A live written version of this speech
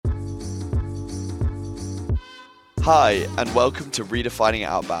Hi, and welcome to Redefining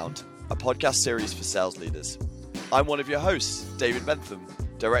Outbound, a podcast series for sales leaders. I'm one of your hosts, David Bentham,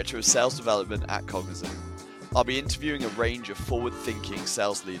 Director of Sales Development at Cognizant. I'll be interviewing a range of forward-thinking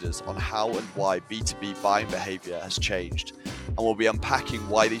sales leaders on how and why B2B buying behavior has changed, and we'll be unpacking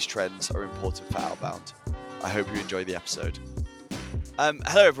why these trends are important for Outbound. I hope you enjoy the episode.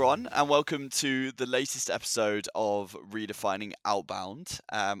 Hello everyone, and welcome to the latest episode of Redefining Outbound.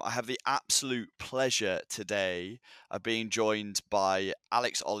 I have the absolute pleasure today of being joined by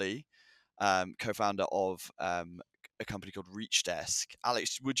Alex Olley, co-founder of a company called Reachdesk.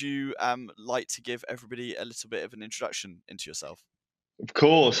 Alex, would you like to give everybody a little bit of an introduction into yourself? Of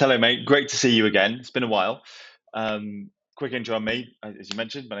course. Hello, mate. Great to see you again. It's been a while. Quick intro on me. As you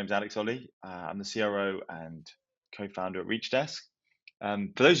mentioned, my name's Alex Olley. I'm the CRO and co-founder at Reachdesk.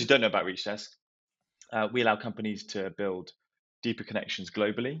 For those who don't know about Reachdesk, we allow companies to build deeper connections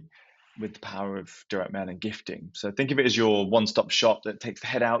globally with the power of direct mail and gifting. So think of it as your one-stop shop that takes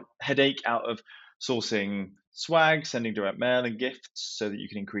the headache out of sourcing swag, sending direct mail and gifts so that you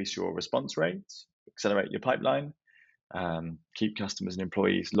can increase your response rates, accelerate your pipeline, keep customers and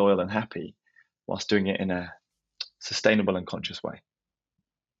employees loyal and happy whilst doing it in a sustainable and conscious way.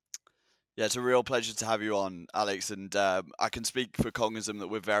 Yeah, it's a real pleasure to have you on, Alex, and I can speak for Cognizant that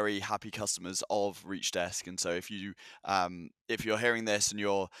we're very happy customers of Reachdesk. And so if you're hearing this and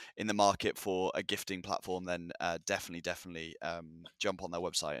you're in the market for a gifting platform, then definitely jump on their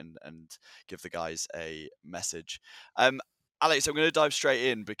website and give the guys a message. Alex, I'm going to dive straight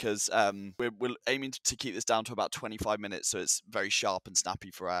in because we're aiming to keep this down to about 25 minutes, so it's very sharp and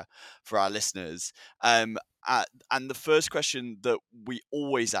snappy for our listeners. And the first question that we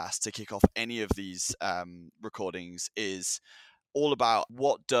always ask to kick off any of these recordings is all about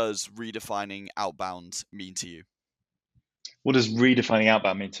what does redefining outbound mean to you? What does redefining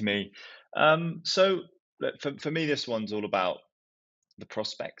outbound mean to me? So for me, this one's all about the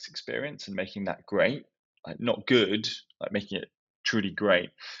prospect experience and making that great, like not good, like making it truly great.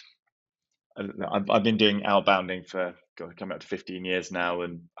 I've been doing outbounding for coming up to 15 years now,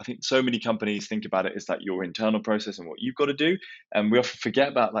 and I think so many companies think about it as like your internal process and what you've got to do, and we often forget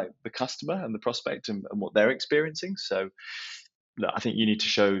about like the customer and the prospect and what they're experiencing. So look, I think you need to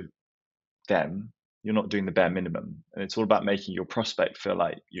show them you're not doing the bare minimum, and it's all about making your prospect feel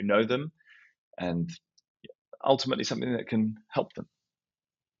like you know them and ultimately something that can help them.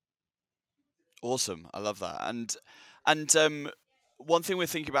 Awesome, I love that. And one thing we're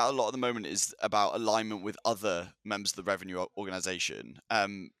thinking about a lot at the moment is about alignment with other members of the revenue organization.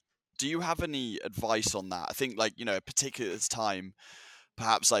 Do you have any advice on that? I think, like, particularly at this time,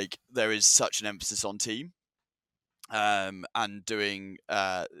 perhaps like there is such an emphasis on team, and doing.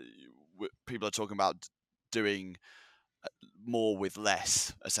 People are talking about doing more with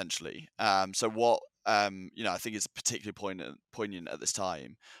less, essentially. So what I think is particularly poignant at this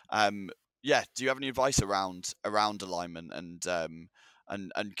time. Yeah, do you have any advice around alignment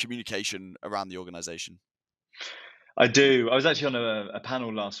and communication around the organization? I do. I was actually on a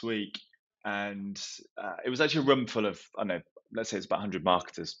panel last week, and it was actually a room full of, I don't know, let's say it's about 100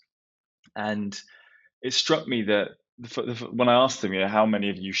 marketers. And it struck me that when I asked them, how many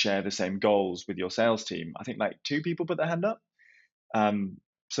of you share the same goals with your sales team? I think like two people put their hand up. Um,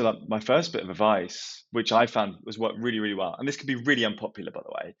 so that my first bit of advice, which I found was worked really, really well, and this could be really unpopular, by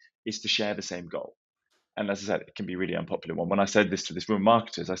the way, is to share the same goal. And as I said, it can be a really unpopular one. When I said this to this room of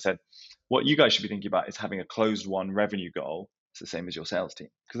marketers, I said, what you guys should be thinking about is having a closed won revenue goal. It's the same as your sales team,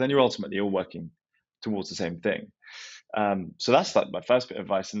 because then you're ultimately all working towards the same thing. So that's like my first bit of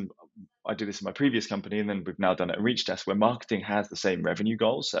advice. And I do this in my previous company, and then we've now done it at Reachdesk, where marketing has the same revenue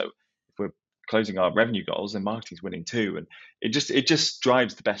goals. So if we're closing our revenue goals, then marketing's winning too. And it just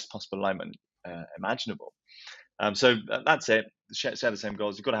drives the best possible alignment imaginable. So that's it. Share the same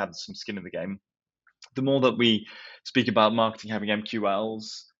goals. You've got to have some skin in the game. The more that we speak about marketing having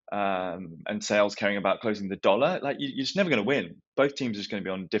MQLs and sales caring about closing the dollar, like you're just never going to win. Both teams are just going to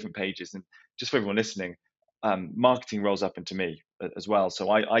be on different pages. And just for everyone listening, marketing rolls up into me as well. So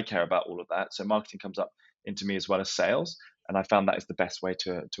I care about all of that. So marketing comes up into me as well as sales. And I found that is the best way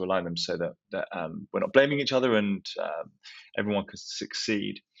to align them so that we're not blaming each other and everyone can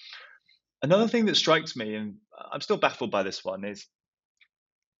succeed. Another thing that strikes me, and I'm still baffled by this one, is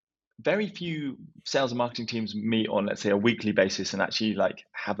very few sales and marketing teams meet on, let's say, a weekly basis and actually like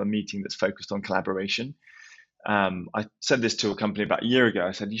have a meeting that's focused on collaboration. I said this to a company about a year ago.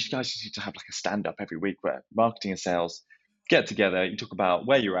 I said, you guys just need to have like a stand up every week where marketing and sales get together. You talk about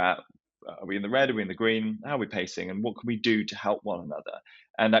where you're at. Are we in the red? Are we in the green? How are we pacing? And what can we do to help one another?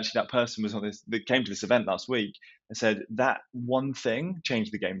 And actually, that person was on this, that came to this event last week and said that one thing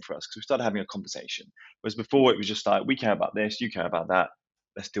changed the game for us because we started having a conversation. Whereas before, it was just like, we care about this, you care about that,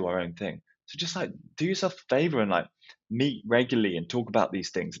 let's do our own thing. So just like do yourself a favor and like meet regularly and talk about these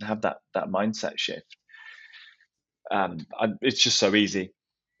things and have that mindset shift. It's just so easy.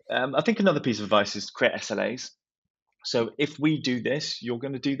 I think another piece of advice is create SLAs. So if we do this, you're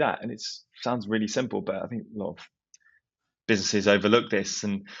going to do that, and it sounds really simple, but I think a lot of businesses overlook this.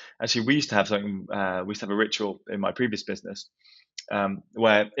 And actually, we used to have something. We used to have a ritual in my previous business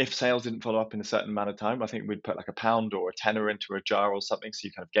where if sales didn't follow up in a certain amount of time, I think we'd put like a pound or a tenner into a jar or something. So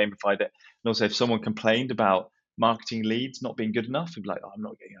you kind of gamified it. And also, if someone complained about marketing leads not being good enough, we'd be like, "Oh, I'm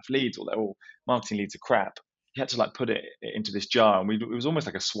not getting enough leads," or "They're all marketing leads are crap." You had to like put it into this jar, and it was almost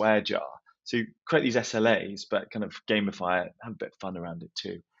like a swear jar. So you create these SLAs, but kind of gamify it, have a bit of fun around it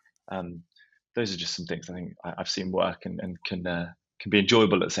too. Um, those are just some things I think I've seen work and can be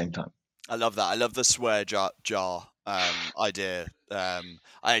enjoyable at the same time. I love that. I love the swear jar idea. I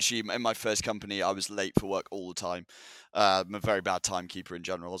actually, in my first company, I was late for work all the time. I'm a very bad timekeeper in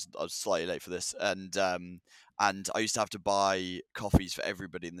general. I was slightly late for this, and I used to have to buy coffees for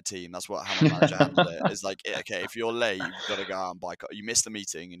everybody in the team. That's how my manager handled it. It's like, okay, if you're late, you've got to go out and buy. You missed the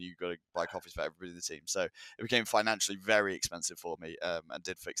meeting, and you've got to buy coffees for everybody in the team. So it became financially very expensive for me, and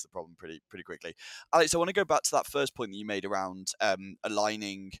did fix the problem pretty quickly. Alex, I want to go back to that first point that you made around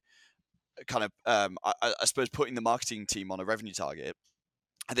aligning kind of I suppose putting the marketing team on a revenue target.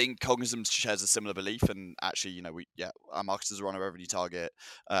 I think Cognizant shares a similar belief, and actually, our marketers are on a revenue target.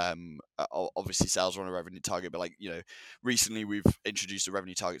 Obviously, sales are on a revenue target, but recently we've introduced a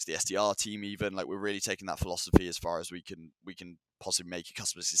revenue target to the SDR team. Even we're really taking that philosophy as far as we can possibly make a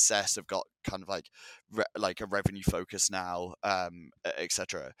customer success. Have got kind of like a revenue focus now,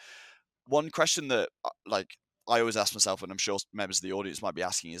 etc. One question that I always ask myself, and I'm sure members of the audience might be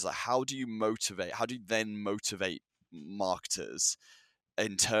asking, is how do you then motivate marketers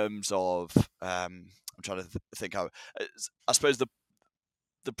in terms of I'm trying to think how I suppose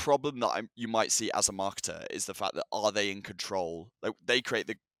the problem that you might see as a marketer is the fact that, are they in control? They create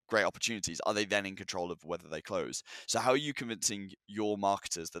the great opportunities. Are they then in control of whether they close? So how are you convincing your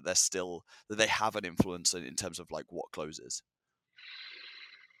marketers that they have an influence in terms of what closes?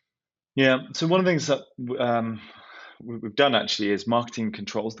 Yeah. So one of the things that we've done actually is marketing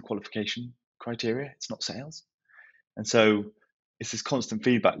controls the qualification criteria. It's not sales, and so it's this constant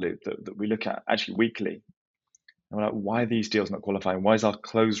feedback loop that we look at actually weekly. And we're like, why are these deals not qualifying? Why is our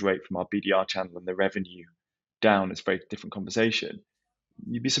close rate from our BDR channel and the revenue down? It's a very different conversation.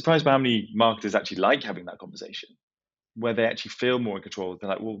 You'd be surprised by how many marketers actually like having that conversation, where they actually feel more in control. They're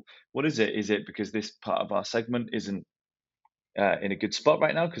like, well, what is it? Is it because this part of our segment isn't in a good spot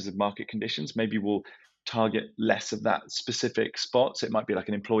right now because of market conditions? Maybe we'll target less of that specific spot. So it might be like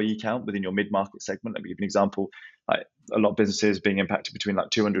an employee count within your mid-market segment. Let me give you an example. Like a lot of businesses being impacted between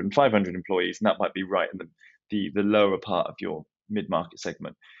 200 and 500 employees, and that might be right in the lower part of your mid-market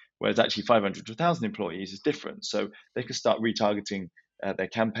segment. Whereas actually 500 to 1,000 employees is different. So they can start retargeting their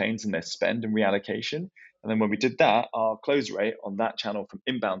campaigns and their spend and reallocation. And then when we did that, our close rate on that channel from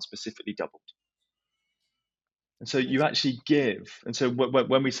inbound specifically doubled. And so you actually give. And so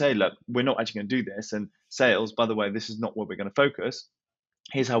when we say, look, we're not actually going to do this, and sales, by the way, this is not where we're going to focus.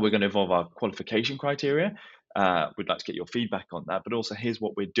 Here's how we're going to evolve our qualification criteria. We'd like to get your feedback on that, but also here's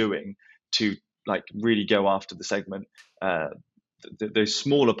what we're doing to really go after the segment, those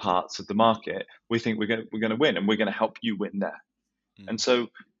smaller parts of the market. We think we're going to win, and we're going to help you win there. And so,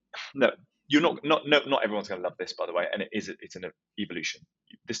 no, you're not everyone's going to love this, by the way, and it's an evolution.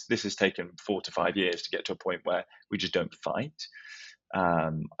 This has taken 4 to 5 years to get to a point where we just don't fight.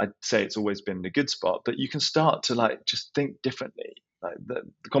 I'd say it's always been a good spot, but you can start to just think differently. The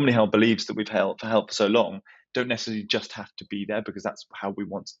commonly held beliefs that we've held for so long don't necessarily just have to be there because that's how we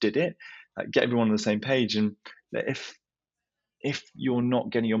once did it. Get everyone on the same page, and if you're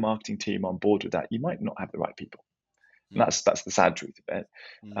not getting your marketing team on board with that, you might not have the right people. And that's the sad truth of it.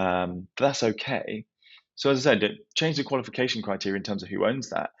 But that's okay. So as I said, change the qualification criteria in terms of who owns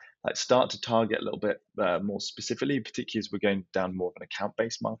that. Start to target a little bit more specifically, particularly as we're going down more of an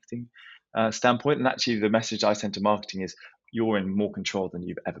account-based marketing standpoint. And actually, the message I send to marketing is, you're in more control than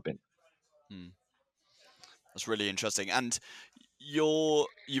you've ever been. That's really interesting. And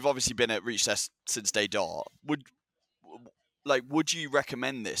you've obviously been at Reachdesk since day dot. Would you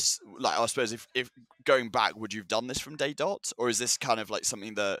recommend this? I suppose if going back, would you have done this from day dot, or is this kind of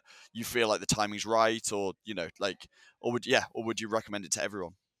something that you feel like the timing's right, or or would you recommend it to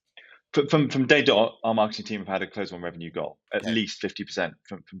everyone? from day dot, our marketing team have had a close one revenue goal, at Okay. least 50%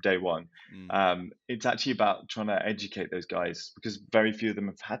 from day one. Mm, It's actually about trying to educate those guys because very few of them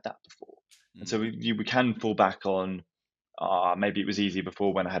have had that before. And mm, so we can fall back on, maybe it was easy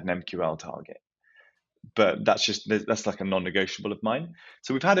before when I had an MQL target, but that's like a non-negotiable of mine.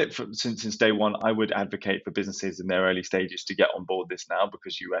 So we've had it since day one. I would advocate for businesses in their early stages to get on board this now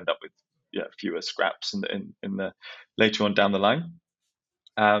because you end up with fewer scraps in the later on down the line.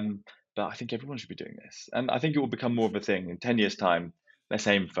 But I think everyone should be doing this, and I think it will become more of a thing in 10 years' time. Let's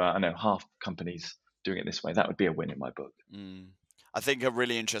aim for, I know, half companies doing it this way. That would be a win in my book. mm. I think a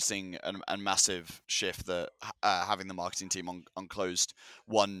really interesting and massive shift that having the marketing team on closed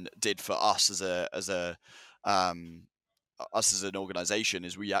one did for us as a um, us as an organization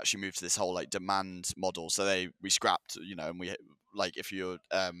is we actually moved to this whole like demand model. So we scrapped, and we like, if you're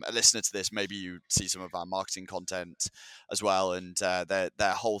a listener to this, maybe you see some of our marketing content as well, and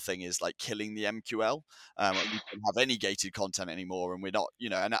their whole thing is like killing the MQL. We don't have any gated content anymore, and we're not,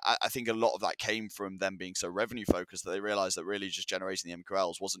 and I think a lot of that came from them being so revenue focused that they realized that really just generating the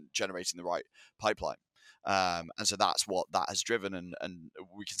MQLs wasn't generating the right pipeline. And so that's what that has driven, and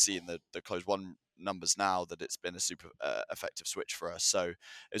we can see in the close one numbers now that it's been a super effective switch for us. So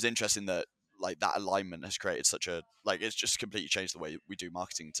it was interesting that like that alignment has created such a, like, it's just completely changed the way we do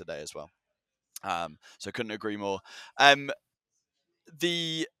marketing today as well. So I couldn't agree more.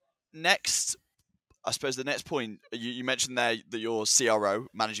 The next, I suppose the next point you mentioned there that you're CRO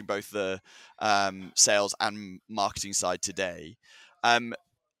managing both the sales and marketing side today. A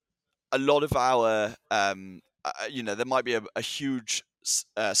lot of our, there might be a huge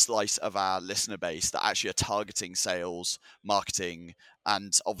slice of our listener base that actually are targeting sales, marketing,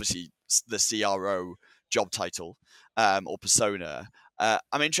 and obviously the CRO job title or persona.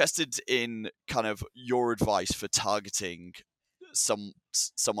 I'm interested in kind of your advice for targeting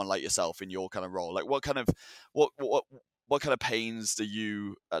someone like yourself in your kind of role. Like, what kind of what kind of pains do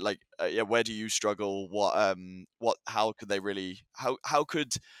you where do you struggle? How could they really, how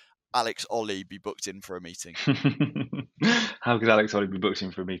could Alex Olley be booked in for a meeting? How could Alex already be booked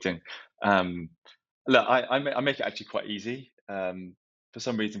in for a meeting? Um, Look, I make it actually quite easy. For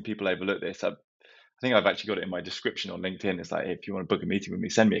some reason, people overlook this. I think I've actually got it in my description on LinkedIn. It's like, hey, if you want to book a meeting with me,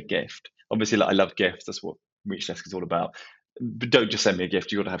 send me a gift. Obviously, like, I love gifts. That's what Reachdesk is all about. But don't just send me a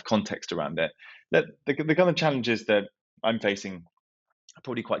gift. You've got to have context around it. The kind of challenges that I'm facing are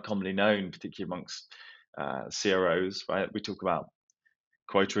probably quite commonly known, particularly amongst CROs, right? We talk about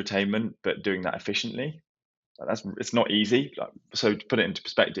quota attainment, but doing that efficiently. It's not easy. So to put it into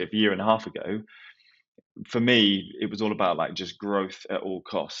perspective, a year and a half ago, for me, it was all about like just growth at all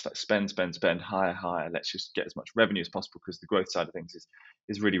costs, like spend, higher. Let's just get as much revenue as possible because the growth side of things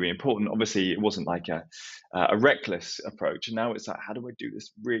is really, really important. Obviously, it wasn't like a reckless approach, and now it's like, how do I do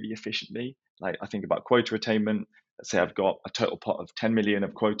this really efficiently? Like, I think about quota attainment. Let's say I've got a total pot of 10 million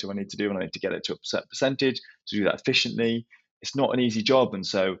of quota I need to do, and I need to get it to a certain percentage to do that efficiently. It's not an easy job, and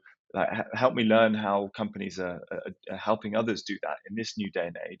so like, help me learn how companies are helping others do that in this new day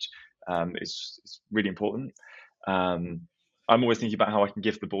and age is really important. Um, I'm always thinking about how I can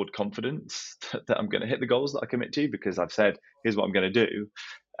give the board confidence that I'm going to hit the goals that I commit to because I've said, here's what I'm going to do.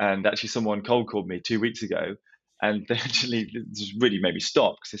 And actually, someone cold called me 2 weeks ago and they actually just really made me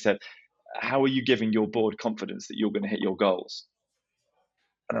stop because they said, how are you giving your board confidence that you're going to hit your goals?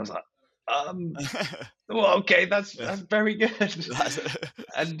 And I was like, well, okay, that's very good. that's,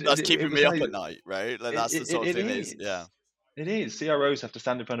 And that's it keeping was me up like, at night, right? Like that's the sort of it thing that is, yeah. is. It is. CROs have to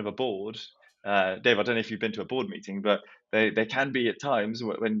stand in front of a board. Dave, I don't know if you've been to a board meeting, but they can be at times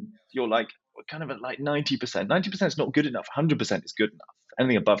when you're like kind of at like 90%. 90% is not good enough. 100% is good enough.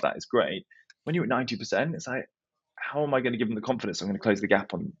 Anything above that is great. When you're at 90%, it's like, how am I going to give them the confidence I'm going to close the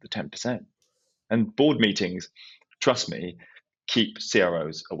gap on the 10%? And board meetings, trust me, keep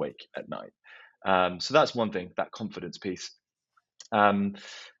CROs awake at night. So that's one thing, that confidence piece. Um,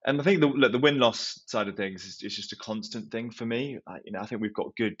 and I think the win loss side of things is just a constant thing for me. I think we've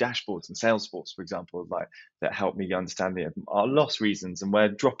got good dashboards and Salesforce, for example, like that help me understand our loss reasons and where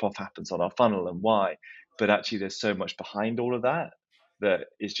drop off happens on our funnel and why. But actually, there's so much behind all of that that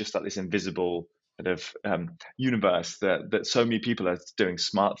is just like this invisible kind of universe that so many people are doing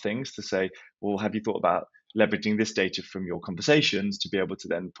smart things to say, well, have you thought about leveraging this data from your conversations to be able to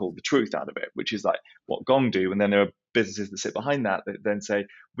then pull the truth out of it, which is like what Gong do. And then there are businesses that sit behind that then say,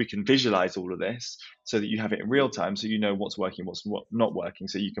 we can visualize all of this so that you have it in real time, so you know what's working, what's not working,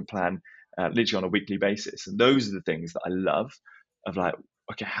 so you can plan literally on a weekly basis. And those are the things that I love of like,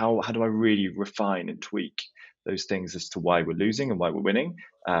 okay, how do I really refine and tweak those things as to why we're losing and why we're winning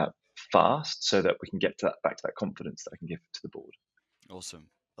fast so that we can get back to that confidence that I can give to the board. Awesome.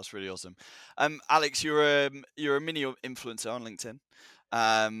 That's really awesome. Alex, you're a mini influencer on LinkedIn.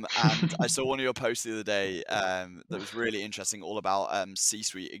 And I saw one of your posts the other day that was really interesting, all about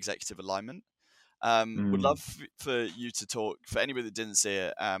C-suite executive alignment. Would love for you to talk, for anybody that didn't see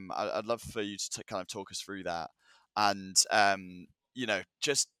it. I'd love for you to kind of talk us through that, and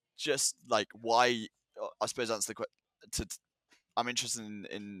just like why. I suppose that's the question. I'm interested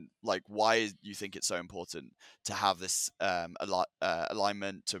in like why you think it's so important to have this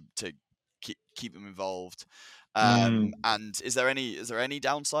alignment to keep them involved. Mm. And is there any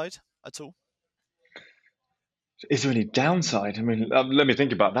downside at all? Is there any downside? I mean, let me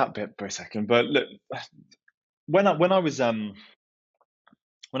think about that bit for a second. But look, when I was an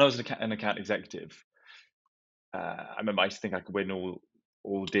account executive, I remember I used to think I could win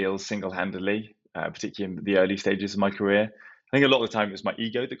all deals single handedly, particularly in the early stages of my career. I think a lot of the time it was my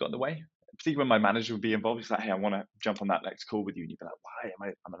ego that got in the way. Particularly when my manager would be involved, he's like, "Hey, I want to jump on that next call with you," and you'd be like, "Why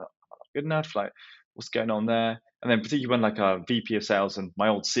am I not good enough? Like, what's going on there?" And then particularly when like a VP of sales and my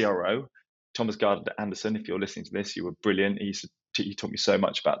old CRO, Thomas Gard Anderson, if you're listening to this, you were brilliant. He taught me so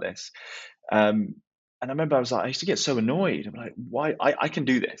much about this. Um, and I remember I used to get so annoyed. I'm like, why? I can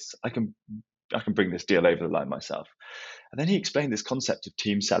do this. I can bring this deal over the line myself. And then he explained this concept of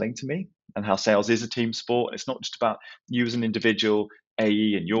team selling to me and how sales is a team sport. It's not just about you as an individual,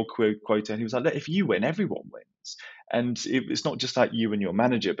 AE, and your quota. And he was like, look, if you win, everyone wins. And it's not just like you and your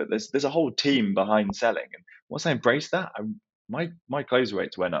manager, but there's a whole team behind selling. And once I embraced that, my close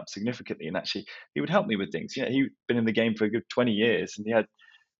rates went up significantly. And actually, he would help me with things. He'd been in the game for a good 20 years, and he had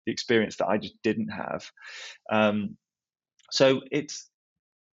the experience that I just didn't have. So it's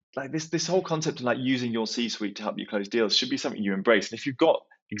like this whole concept of like using your C-suite to help you close deals should be something you embrace. And if you've got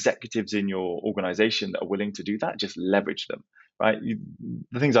executives in your organization that are willing to do that, just leverage them, right?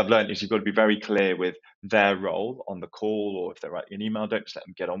 The things I've learned is you've got to be very clear with their role on the call, or if they write you an email, don't just let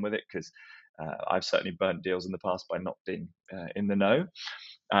them get on with it, because I've certainly burnt deals in the past by not being in the know.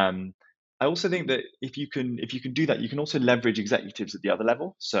 Um, I also think that if you can do that, you can also leverage executives at the other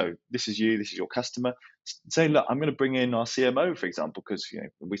level. So this is you, this is your customer. Say, look, I'm going to bring in our CMO, for example, because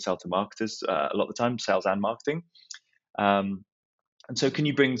we sell to marketers a lot of the time, sales and marketing. Um, and so, can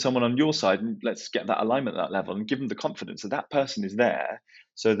you bring someone on your side and let's get that alignment at that level and give them the confidence that that person is there,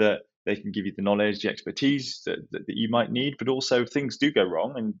 so that they can give you the knowledge, the expertise that you might need, but also if things do go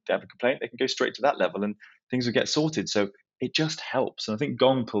wrong and they have a complaint, they can go straight to that level and things will get sorted. So it just helps. And I think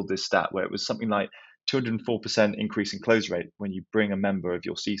Gong pulled this stat where it was something like 204% increase in close rate when you bring a member of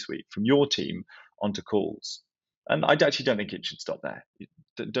your C-suite from your team onto calls. And I actually don't think it should stop there.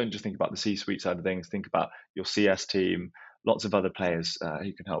 Don't just think about the C-suite side of things. Think about your CS team, lots of other players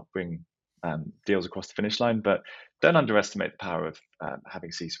who can help bring deals across the finish line. But don't underestimate the power of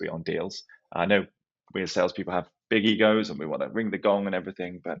having C-suite on deals. I know we as salespeople have big egos and we want to ring the gong and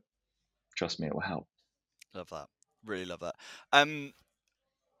everything, but trust me, it will help. Love that. Really love that. I'm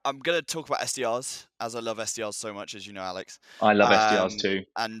going to talk about SDRs, as I love SDRs so much, as you know, Alex. I love SDRs too.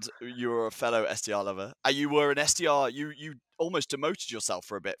 And you're a fellow SDR lover. You were an SDR. You almost demoted yourself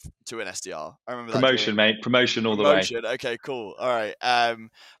for a bit to an SDR. I remember that Promotion, mate. Promotion all the way. promotion. Okay, cool. All right.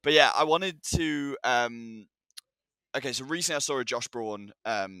 But yeah, I wanted to. Okay, so recently I saw a Josh Braun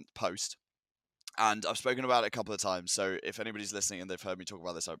post, and I've spoken about it a couple of times. So if anybody's listening and they've heard me talk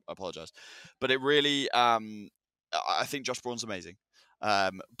about this, I apologize. But it really, I think Josh Braun's amazing.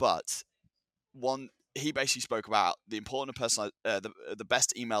 But he basically spoke about the importance of the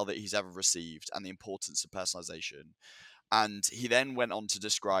best email that he's ever received and the importance of personalization. And he then went on to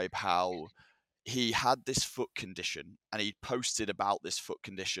describe how he had this foot condition and he'd posted about this foot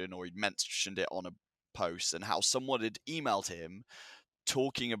condition, or he'd mentioned it on a post, and how someone had emailed him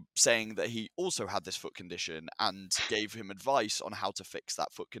saying that he also had this foot condition and gave him advice on how to fix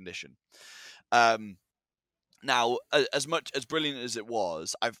that foot condition. Now, as much as brilliant as it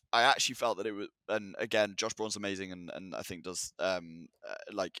was, I actually felt that it was, and again, Josh Braun's amazing, and I think does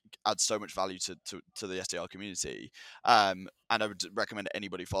like adds so much value to the SDR community, and I would recommend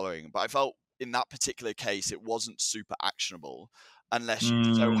anybody following. But I felt in that particular case, it wasn't super actionable unless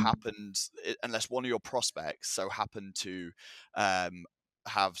unless one of your prospects so happened to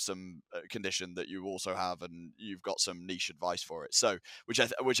have some condition that you also have, and you've got some niche advice for it. So, which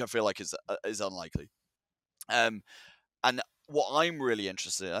I feel like is unlikely. And what I'm really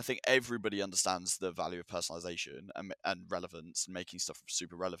interested in, I think everybody understands the value of personalization and relevance and making stuff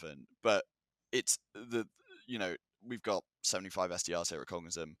super relevant, but it's we've got 75 SDRs here at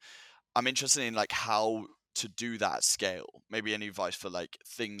Cognizant. I'm interested in like how to do that at scale. Maybe any advice for like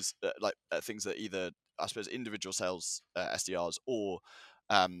things things that either, I suppose, individual sales SDRs or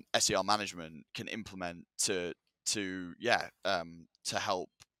SDR management can implement to help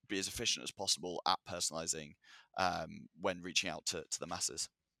be as efficient as possible at personalizing when reaching out to the masses.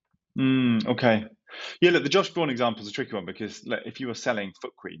 Okay. Yeah, look, the Josh Braun example is a tricky one because look, if you were selling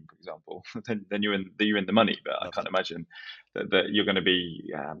foot cream, for example, then you're in the money. But I Love can't it. imagine that you're going to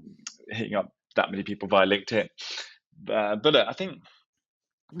be hitting up that many people via LinkedIn. But look, I think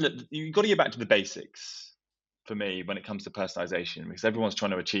look, you've got to get back to the basics for me when it comes to personalization, because everyone's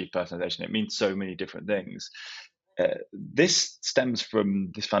trying to achieve personalization. It means so many different things. This stems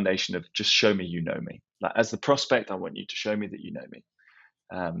from this foundation of just show me you know me. Like as the prospect, I want you to show me that you know me.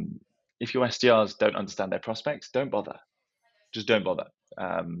 Um, if your SDRs don't understand their prospects, don't bother. Just don't bother.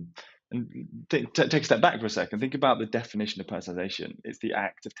 And take a step back for a second. Think about the definition of personalization. It's the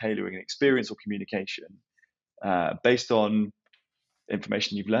act of tailoring an experience or communication based on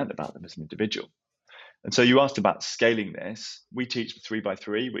information you've learned about them as an individual. And so you asked about scaling this. We teach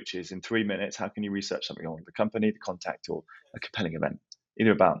 3x3, which is in 3 minutes, how can you research something on the company, the contact, or a compelling event,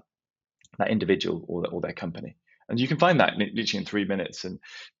 either about that individual or their company. And you can find that literally in 3 minutes. And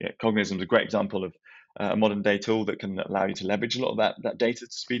Cognism is a great example of a modern day tool that can allow you to leverage a lot of that data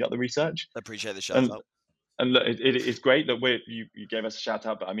to speed up the research. Appreciate the shout And out. and look, it's great that you gave us a shout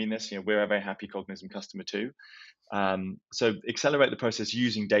out, but I mean this, we're a very happy Cognism customer too. So accelerate the process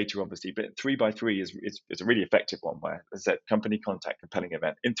using data, obviously, but 3x3 is a really effective one where, as I said, company contact, compelling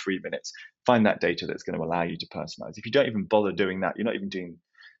event in 3 minutes, find that data that's going to allow you to personalize. If you don't even bother doing that, you're not even doing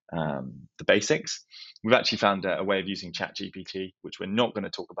the basics. We've actually found a way of using ChatGPT, which we're not going to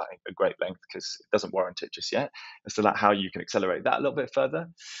talk about at great length because it doesn't warrant it just yet, as to how you can accelerate that a little bit further.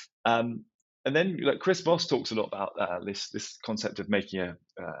 And then Chris Voss talks a lot about this concept of making a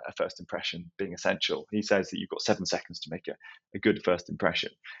first impression being essential. He says that you've got 7 seconds to make a good first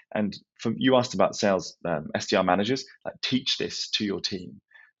impression. And you asked about sales SDR managers, teach this to your team.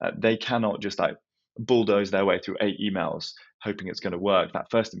 They cannot just bulldoze their way through 8 emails hoping it's going to work.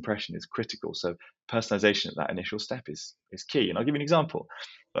 That first impression is critical. So personalization at that initial step is key. And I'll give you an example.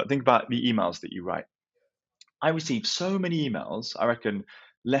 Think about the emails that you write. I receive so many emails, I reckon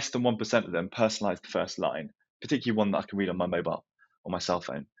less than 1% of them personalize the first line, particularly one that I can read on my mobile or my cell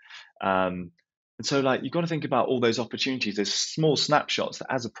phone. And so you've got to think about all those opportunities. There's small snapshots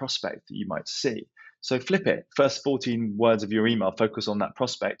that as a prospect that you might see. So flip it. First 14 words of your email, focus on that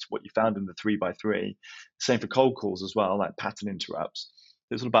prospect, what you found in the 3x3. Same for cold calls as well, like pattern interrupts.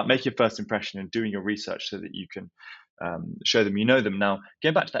 It's all about making your first impression and doing your research so that you can show them you know them. Now,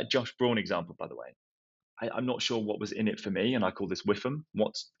 going back to that Josh Braun example, by the way, I'm not sure what was in it for me, and I call this WIFM,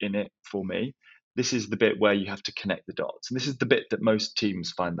 what's in it for me. This is the bit where you have to connect the dots. And this is the bit that most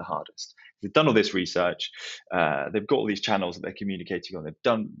teams find the hardest. They've done all this research. They've got all these channels that they're communicating on.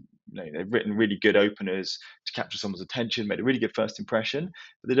 They've written really good openers to capture someone's attention, made a really good first impression,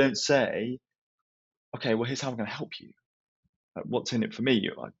 but they don't say, okay, well, here's how I'm going to help you. What's in it for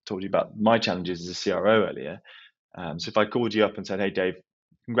me? I told you about my challenges as a CRO earlier. So if I called you up and said, hey, Dave,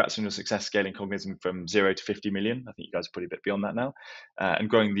 congrats on your success scaling Cognism from 0 to 50 million. I think you guys are probably a bit beyond that now. And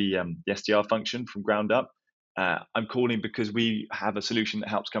growing the SDR function from ground up. I'm calling because we have a solution that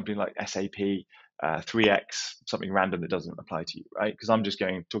helps companies like SAP, 3X, something random that doesn't apply to you, right? Because I'm just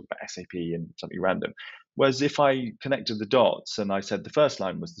going to talk about SAP and something random. Whereas if I connected the dots and I said the first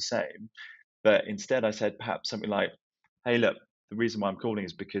line was the same, but instead I said perhaps something like, hey, look, the reason why I'm calling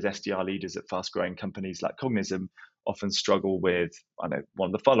is because SDR leaders at fast growing companies like Cognism often struggle with, one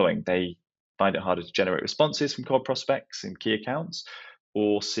of the following. They find it harder to generate responses from cold prospects in key accounts,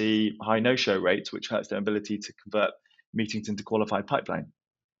 or see high no-show rates, which hurts their ability to convert meetings into qualified pipeline.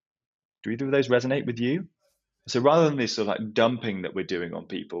 Do either of those resonate with you? So rather than this sort of dumping that we're doing on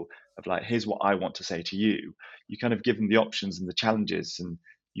people of here's what I want to say to you, you kind of give them the options and the challenges, and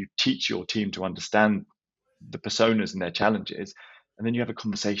you teach your team to understand the personas and their challenges, and then you have a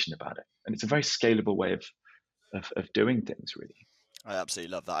conversation about it. And it's a very scalable way of doing things, really. I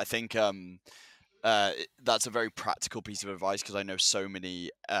absolutely love that. I think that's a very practical piece of advice, because I know so many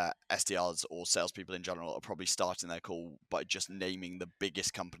SDRs or salespeople in general are probably starting their call by just naming the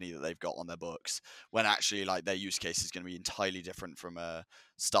biggest company that they've got on their books, when actually their use case is going to be entirely different from a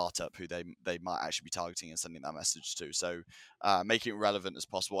startup who they might actually be targeting and sending that message to. So making it relevant as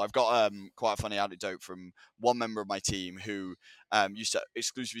possible. I've got quite a funny anecdote from one member of my team who used to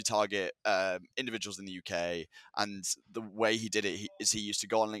exclusively target individuals in the UK, and the way he did it is he used to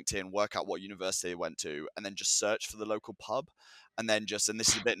go on LinkedIn, work out what university they went to, and then just search for the local pub. And then and this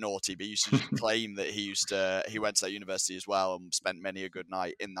is a bit naughty, but he used to just claim that he went to that university as well and spent many a good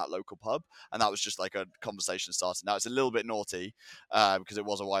night in that local pub. And that was just a conversation started. Now it's a little bit naughty because it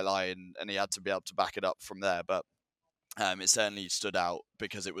was a white lie, and he had to be able to back it up from there. But it certainly stood out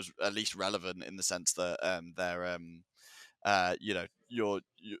because it was at least relevant in the sense that they're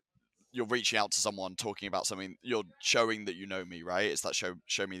you're reaching out to someone talking about something, you're showing that you know me, right? It's that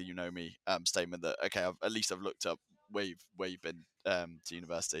show me that you know me statement that, okay, at least I've looked up where you've been to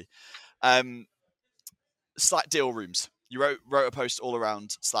university. Slack deal rooms. You wrote a post all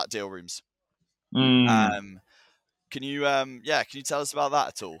around Slack deal rooms. Mm. Can you can you tell us about that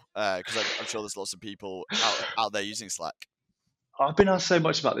at all? Because I'm sure there's lots of people out there using Slack. I've been asked so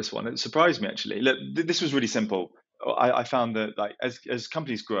much about this one. It surprised me actually. Look, this was really simple. I found that like as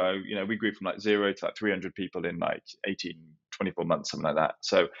companies grow, we grew from like 0 to like 300 people in like 18, 24 months, something like that.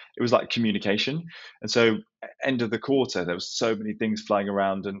 So it was like communication. And so end of the quarter, there was so many things flying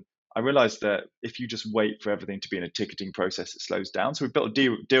around, and I realized that if you just wait for everything to be in a ticketing process, it slows down. So we built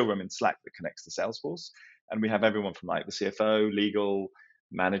a deal room in Slack that connects to Salesforce, and we have everyone from like the CFO, legal,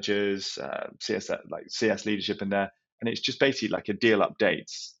 managers, CS leadership in there, and it's just basically like a deal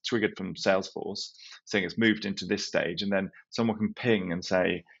updates triggered from Salesforce saying it's moved into this stage, and then someone can ping and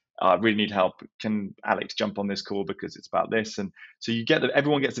say, I really need help. Can Alex jump on this call because it's about this? And so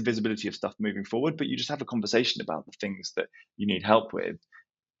everyone gets the visibility of stuff moving forward, but you just have a conversation about the things that you need help with.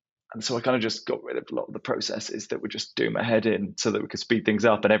 And so I kind of just got rid of a lot of the processes that were just doing my head in so that we could speed things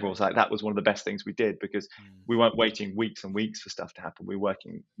up. And everyone was like, that was one of the best things we did, because we weren't waiting weeks and weeks for stuff to happen. We were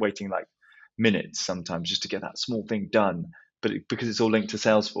waiting like minutes sometimes just to get that small thing done. But because it's all linked to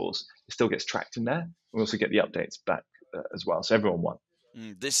Salesforce, it still gets tracked in there. We also get the updates back as well. So everyone won.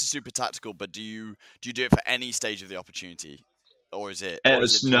 This is super tactical, but do you do it for any stage of the opportunity, or is it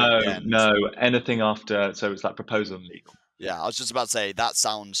towards No, the end? no, anything after. So it's like proposal and legal. Yeah, I was just about to say that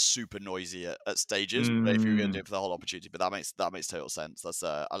sounds super noisy at stages, but if you were going to do it for the whole opportunity, but that makes total sense. That's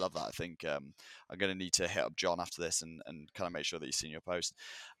I love that. I think I'm going to need to hit up John after this and kind of make sure that you've seen your post.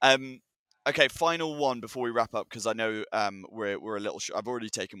 Okay, final one before we wrap up, because I know we're a little. I've already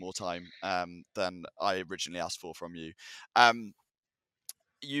taken more time than I originally asked for from you.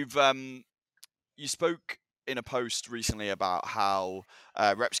 You've you spoke in a post recently about how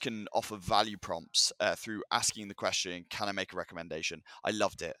reps can offer value prompts through asking the question, "Can I make a recommendation?" I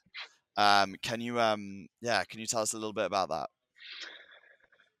loved it. Can you tell us a little bit about that?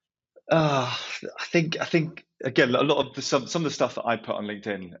 I think again, a lot of some of the stuff that I put on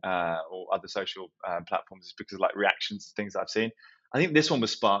LinkedIn or other social platforms is because of like reactions to things I've seen. I think this one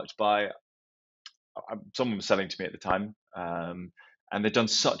was sparked by someone was selling to me at the time, and they'd done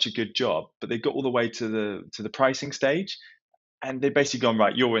such a good job, but they got all the way to the pricing stage, and they'd basically gone,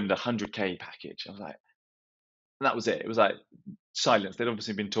 right, you're in the 100K package. I was like, and that was it. It was like silence. They'd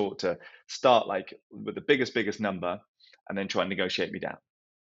obviously been taught to start like with the biggest number and then try and negotiate me down.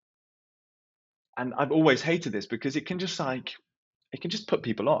 And I've always hated this because it can just put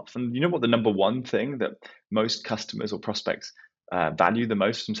people off. And you know what the number one thing that most customers or prospects value the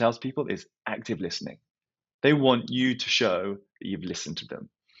most from salespeople is active listening. They want you to show that you've listened to them.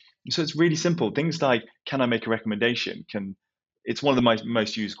 So it's really simple. Things like, can I make a recommendation? It's one of the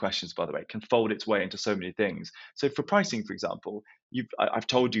most used questions, by the way, can fold its way into so many things. So for pricing, for example, I've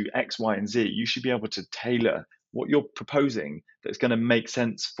told you X, Y, and Z. You should be able to tailor what you're proposing that's going to make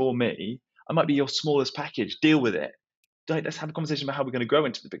sense for me. I might be your smallest package. Deal with it. Let's have a conversation about how we're going to grow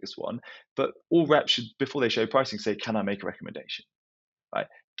into the biggest one. But all reps should, before they show pricing, say, can I make a recommendation? Right?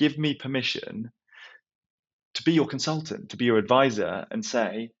 Give me permission to be your consultant, to be your advisor, and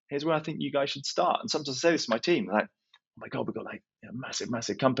say, here's where I think you guys should start. And sometimes I say this to my team, like, oh my God, we've got like a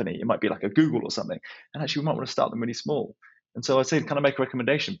massive company. It might be like a Google or something. And actually, we might want to start them really small. And so I say, can I make a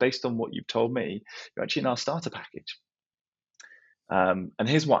recommendation based on what you've told me? You're actually in our starter package. And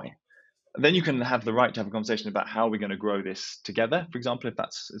here's why. And then you can have the right to have a conversation about how we're going to grow this together. For example, if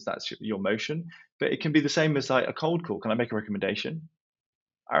that's your motion, but it can be the same as like a cold call. Can I make a recommendation?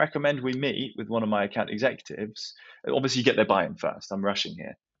 I recommend we meet with one of my account executives. Obviously, you get their buy-in first. I'm rushing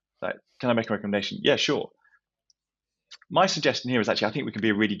here. Like, can I make a recommendation? Yeah, sure. My suggestion here is actually, I think we can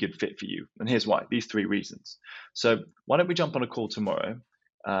be a really good fit for you. And here's why, these three reasons. So why don't we jump on a call tomorrow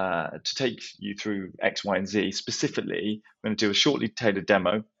to take you through X, Y, and Z. Specifically, we're going to do a shortly tailored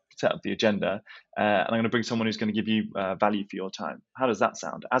demo, set up the agenda, and I'm going to bring someone who's going to give you value for your time. How does that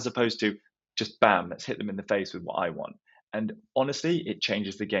sound? As opposed to just bam, let's hit them in the face with what I want. And honestly, it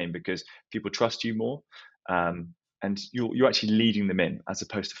changes the game because people trust you more, and you're actually leading them in as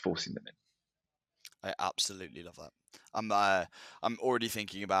opposed to forcing them in. I absolutely love that. I'm already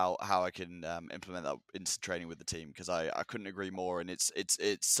thinking about how I can implement that into training with the team, because I couldn't agree more. And it's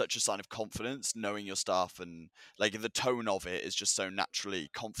such a sign of confidence knowing your staff, and like the tone of it is just so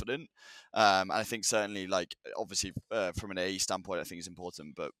naturally confident. And I think certainly, like, obviously from an AE standpoint, I think it's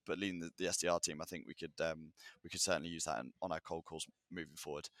important. But leading the SDR team, I think we could certainly use that on our cold calls moving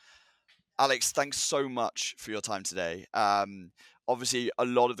forward. Alex, thanks so much for your time today. Obviously, a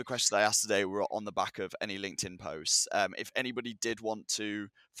lot of the questions I asked today were on the back of any LinkedIn posts. If anybody did want to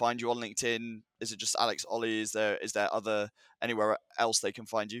find you on LinkedIn, is it just Alex Olley? Is there other anywhere else they can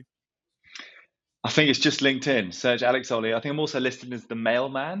find you? I think it's just LinkedIn. Search Alex Olley. I think I'm also listed as the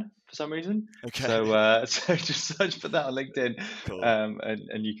mailman for some reason. Okay, So so just search for that on LinkedIn, cool.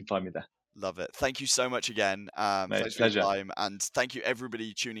 and you can find me there. Love it. Thank you so much again. Mate, Thanks for your pleasure. time, and thank you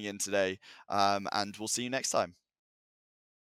everybody tuning in today. And we'll see you next time.